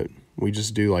there, but we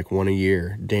just do like one a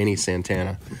year. Danny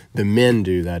Santana. The men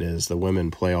do, that is. The women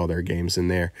play all their games in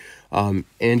there.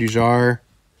 Andujar.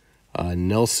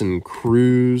 Nelson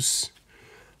Cruz.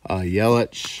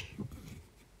 Yelich.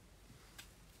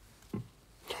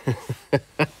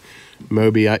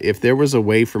 Moby, if there was a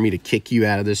way for me to kick you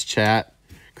out of this chat,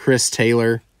 Chris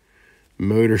Taylor,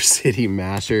 Motor City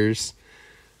Mashers,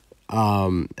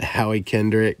 Howie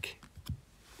Kendrick.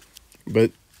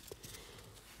 But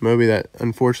Moby,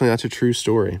 unfortunately that's a true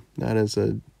story. That is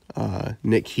a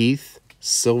Nick Heath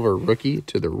silver rookie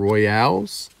to the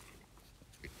Royals.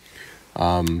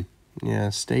 Yeah,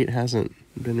 State hasn't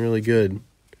been really good.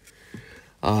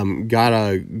 Got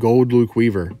a gold Luke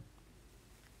Weaver.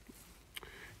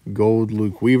 Gold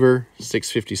Luke Weaver,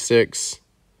 656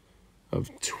 of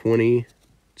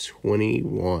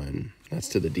 2021. That's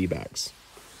to the D-backs.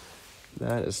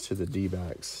 That is to the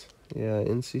D-backs. Yeah,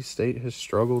 NC State has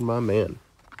struggled, my man.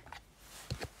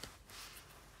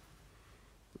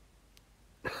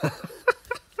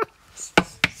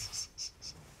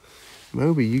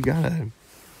 Moby, you gotta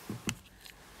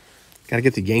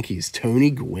get the Yankees. Tony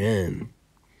Gwynn.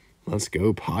 Let's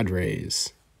go,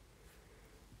 Padres.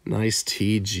 Nice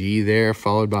TG there,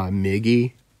 followed by a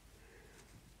Miggy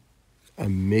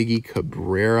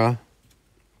Cabrera.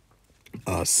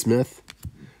 Smith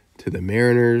to the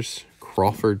Mariners.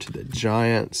 Crawford to the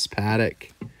Giants. Paddock.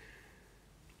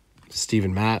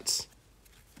 Steven Matz.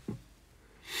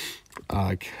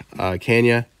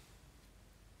 Kenya.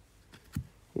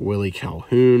 Willie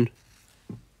Calhoun.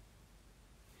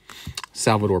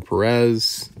 Salvador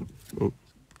Perez.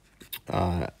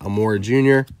 Amora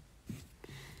Jr.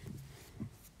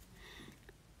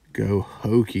 Go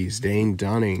Hokies. Dane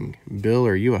Dunning. Bill,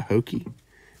 are you a Hokie?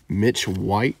 Mitch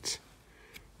White.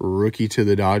 Rookie to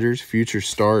the Dodgers. Future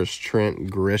stars Trent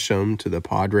Grisham to the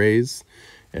Padres.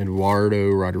 Eduardo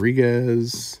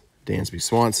Rodriguez. Dansby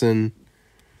Swanson.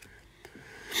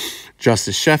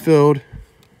 Justice Sheffield.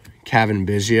 Kevin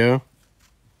Biggio.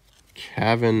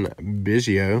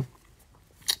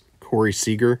 Corey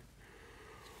Seager.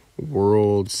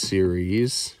 World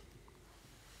Series.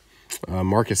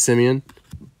 Marcus Semien.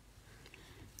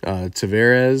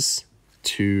 Tavares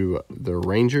to the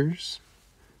Rangers.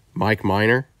 Mike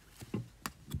Minor.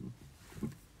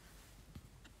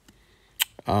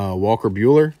 Walker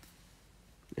Buehler.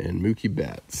 And Mookie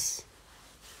Betts.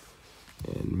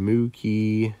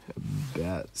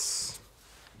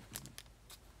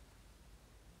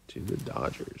 To the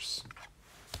Dodgers.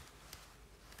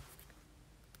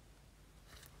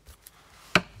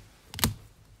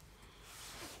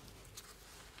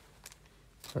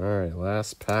 All right,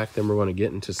 last pack. Then we're going to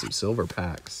get into some silver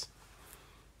packs.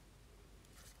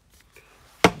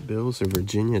 Bill's a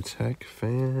Virginia Tech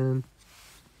fan.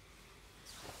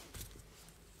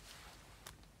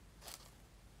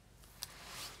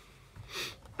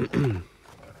 Let's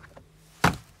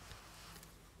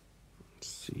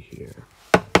see here.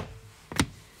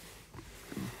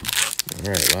 All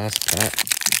right, last pack.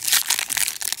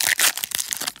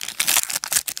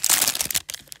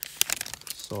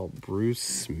 Saw Bruce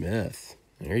Smith.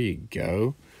 There you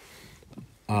go.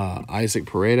 Isaac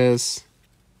Paredes.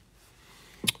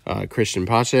 Christian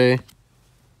Pache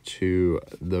to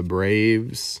the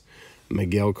Braves.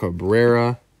 Miguel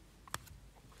Cabrera.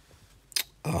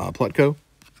 Plutko.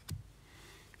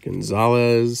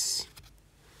 Gonzalez.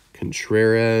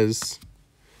 Contreras.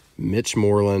 Mitch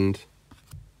Moreland.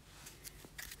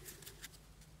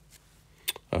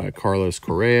 Carlos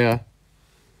Correa.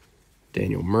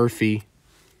 Daniel Murphy.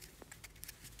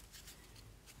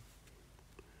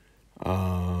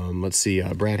 Let's see,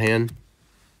 Brad Hand.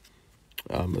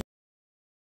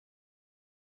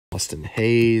 Austin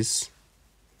Hayes.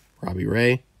 Robbie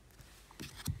Ray.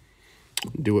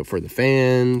 Do it for the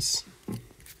fans.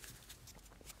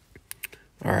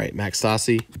 All right, Max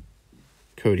Stassi.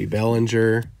 Cody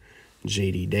Bellinger.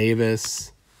 J.D.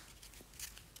 Davis.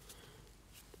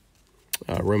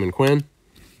 Roman Quinn.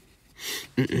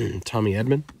 Tommy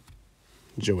Edman.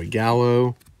 Joey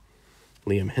Gallo.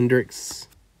 Liam Hendricks.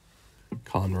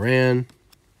 Colin Moran.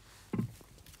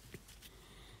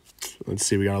 Let's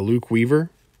see, we got a Luke Weaver.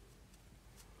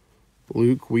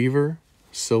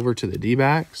 Silver to the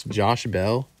D-backs. Josh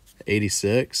Bell,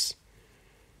 86.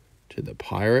 To the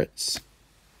Pirates.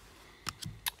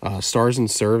 Stars in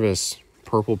Service,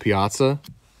 Purple Piazza.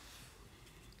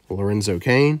 Lorenzo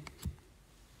Cain.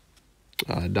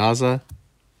 Daza.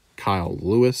 Kyle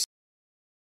Lewis.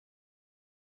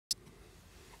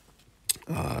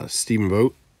 Stephen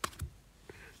Vogt.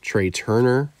 Trey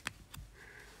Turner.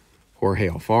 Jorge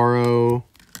Alfaro.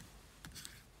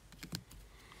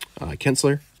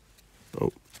 Kensler.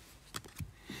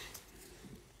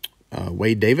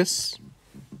 Wade Davis.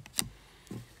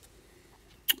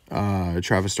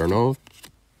 Travis Darnold.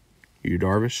 Yu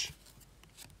Darvish.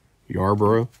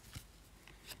 Yarborough.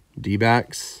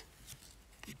 D-backs.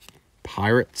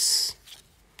 Pirates.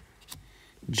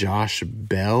 Josh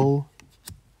Bell.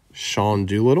 Sean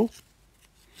Doolittle.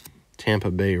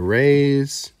 Tampa Bay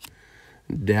Rays.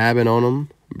 Dabbing on them.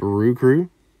 Brew Crew.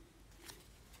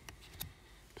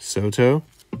 Soto.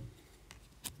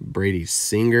 Brady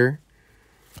Singer.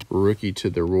 Rookie to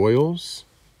the Royals.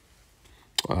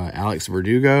 Alex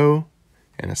Verdugo.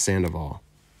 And a Sandoval.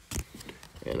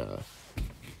 And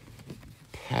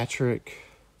Patrick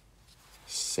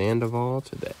Sandoval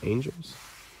to the Angels.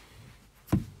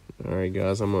 All right,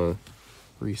 guys, I'm going to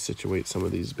resituate some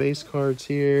of these base cards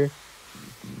here.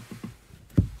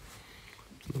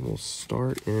 And we'll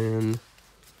start in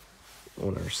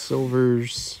on our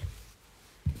silvers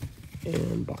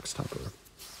and box topper.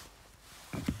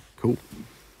 Cool.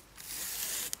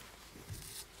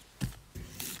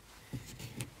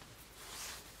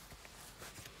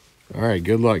 All right,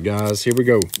 good luck, guys. Here we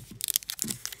go.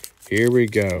 Here we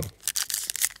go.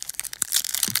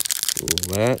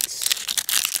 Let's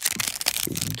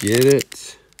get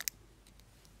it.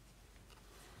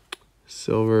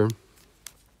 Silver.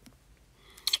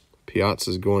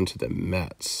 Piazza's going to the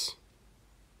Mets.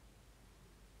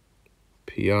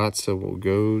 Piazza will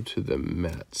go to the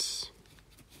Mets.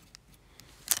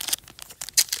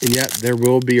 And yet, there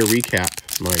will be a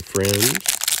recap, my friend.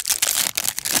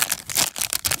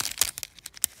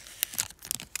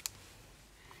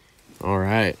 All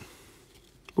right.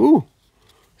 Ooh.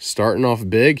 Starting off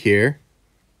big here.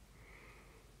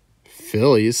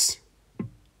 Phillies.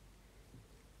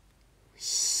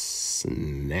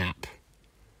 Snap.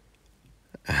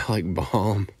 Alec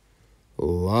Baum.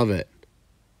 Love it.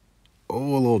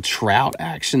 Oh, a little Trout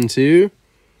action too.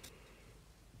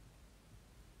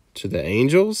 To the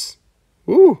Angels.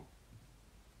 Woo.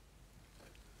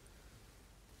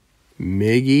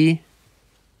 Miggy.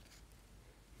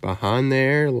 Behind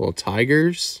there, little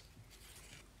Tigers.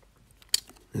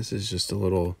 This is just a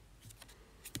little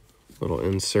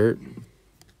insert.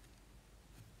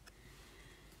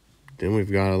 Then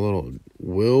we've got a little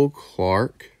Will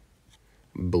Clark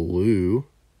blue.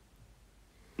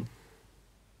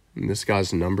 And this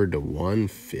guy's numbered to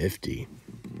 150.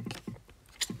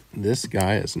 This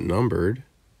guy is numbered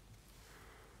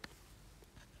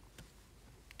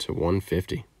to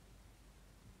 150.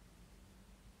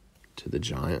 To the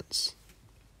Giants.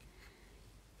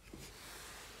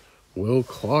 Will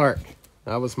Clark.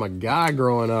 That was my guy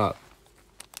growing up.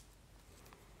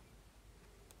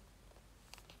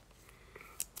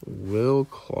 Will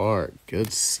Clark.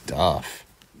 Good stuff.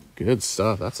 Good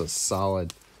stuff. That's a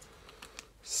solid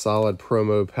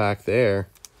promo pack there.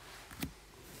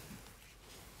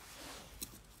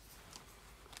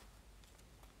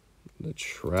 The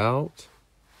Trout.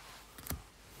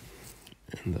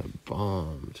 And the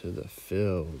Bomb to the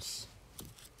Phils.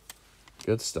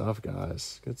 Good stuff,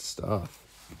 guys. Good stuff.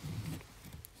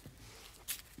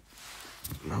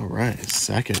 All right,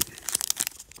 second.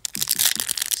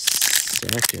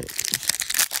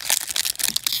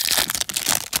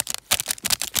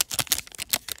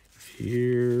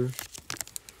 Here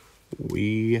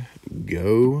we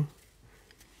go.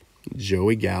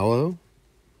 Joey Gallo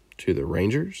to the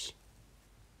Rangers.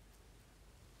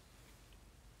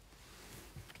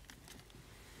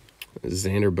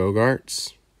 Xander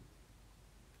Bogaerts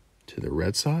to the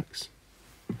Red Sox.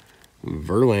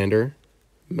 Verlander,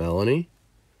 Melanie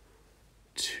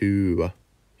to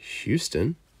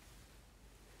Houston.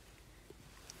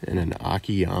 And an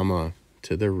Akiyama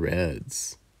to the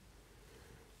Reds.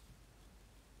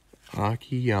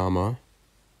 Akiyama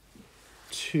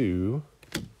to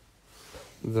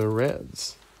the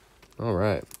Reds. All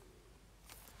right.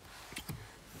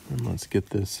 And let's get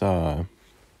this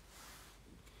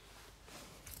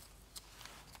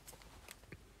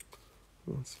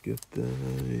let's get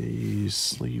the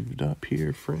sleeved up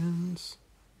here, friends.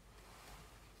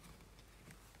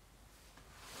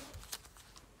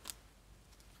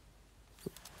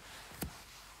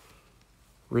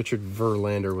 Richard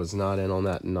Verlander was not in on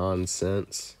that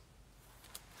nonsense.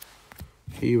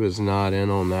 He was not in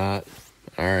on that.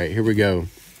 All right, here we go.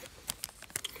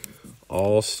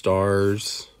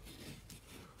 All-Stars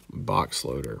box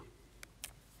loader.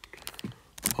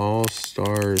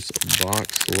 All-Stars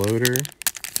box loader.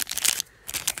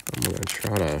 I'm going to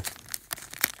try to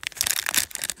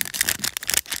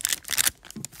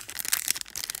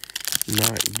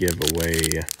not give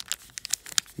away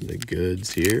the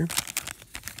goods here.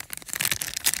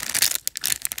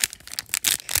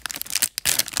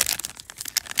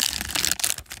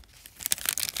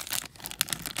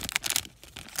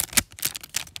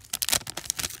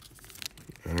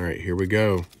 All right, here we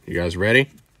go. You guys ready?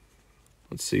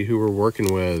 Let's see who we're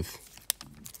working with.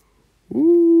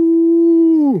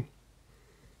 Ooh.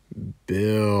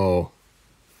 Bill.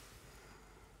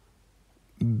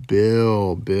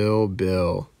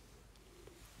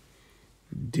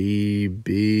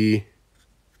 DB.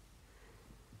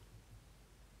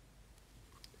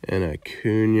 And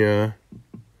Acuna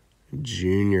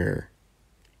Jr.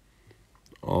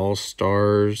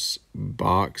 All-Stars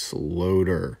box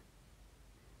loader.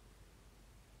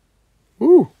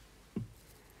 Woo.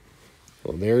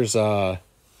 Well, there's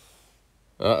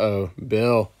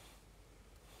Bill.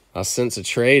 I sense a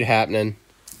trade happening.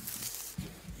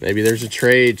 Maybe there's a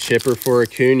trade, Chipper for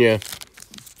Acuna.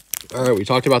 All right, we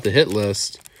talked about the hit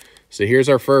list. So here's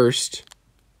our first.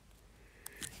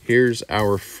 Here's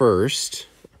our first.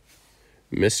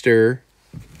 Mr.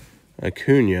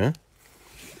 Acuna.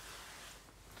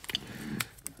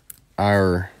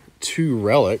 Our two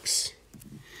relics.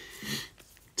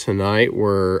 tonight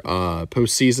were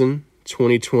postseason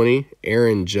 2020,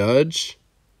 Aaron Judge.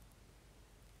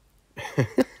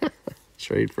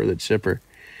 Trade for the chipper.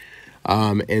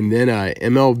 And then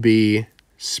MLB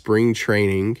spring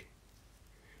training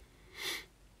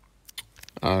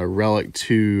relic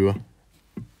to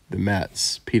the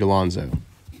Mets, Pete Alonso.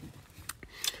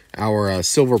 Our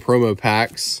silver promo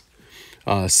packs,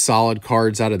 solid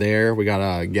cards out of there. We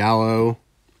got Gallo,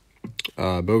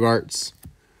 Bogarts,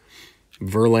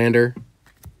 Verlander,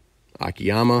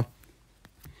 Akiyama,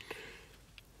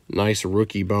 nice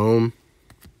rookie Bohm,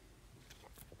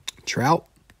 Trout,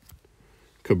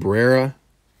 Cabrera,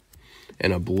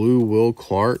 and a blue Will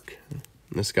Clark.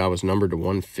 This guy was numbered to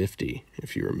 150,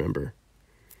 if you remember.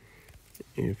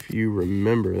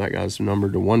 That guy's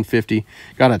numbered to 150.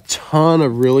 Got a ton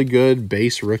of really good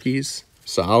base rookies,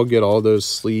 so I'll get all those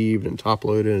sleeved and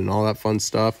top-loaded and all that fun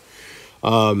stuff.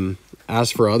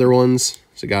 As for other ones,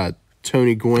 so got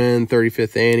Tony Gwynn,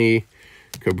 35th Annie,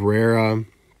 Cabrera,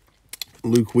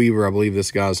 Luke Weaver. I believe this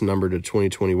guy's numbered to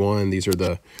 2021. These are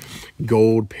the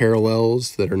gold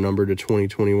parallels that are numbered to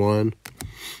 2021.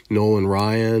 Nolan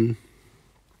Ryan,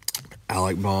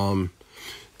 Alec Baum,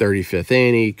 35th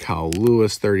Annie, Kyle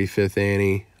Lewis, 35th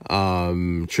Annie,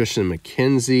 Tristan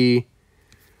McKenzie,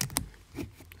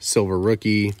 silver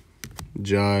rookie,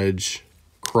 Judge,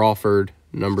 Crawford,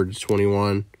 numbered to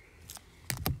 21,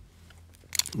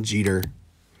 Jeter.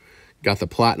 Got the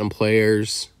platinum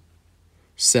players,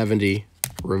 70,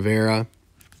 Rivera,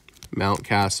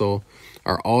 Mountcastle.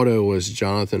 Our auto was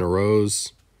Jonathan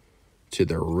Arose to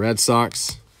the Red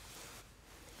Sox.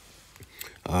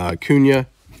 Cunha,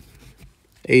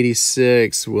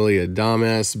 86, Willie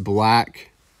Adames,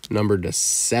 black, numbered to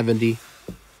 70.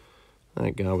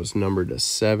 That guy was numbered to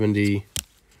 70.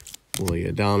 Willie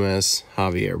Adames,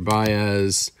 Javier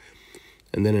Baez,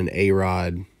 and then an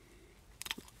A-Rod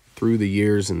through the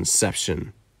year's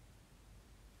inception.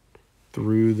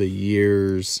 Through the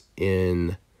year's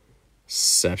inception.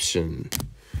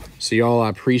 So y'all, I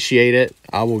appreciate it.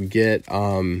 I will get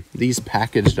these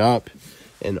packaged up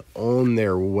and on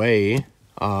their way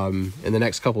in the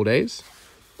next couple days,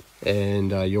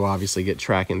 and you'll obviously get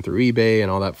tracking through eBay and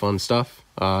all that fun stuff.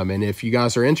 And if you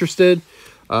guys are interested,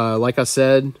 like I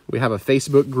said, we have a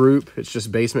Facebook group. It's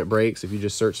just Basement Breaks. If you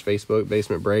just search Facebook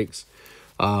Basement Breaks,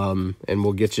 and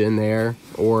we'll get you in there.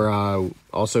 Or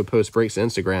also post breaks to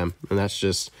Instagram, and that's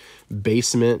just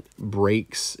Basement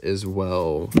Breaks as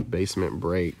well. Basement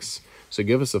Breaks. So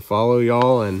give us a follow,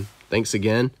 y'all, and thanks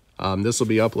again. This will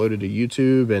be uploaded to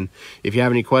YouTube, and if you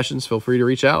have any questions, feel free to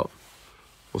reach out.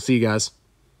 We'll see you guys.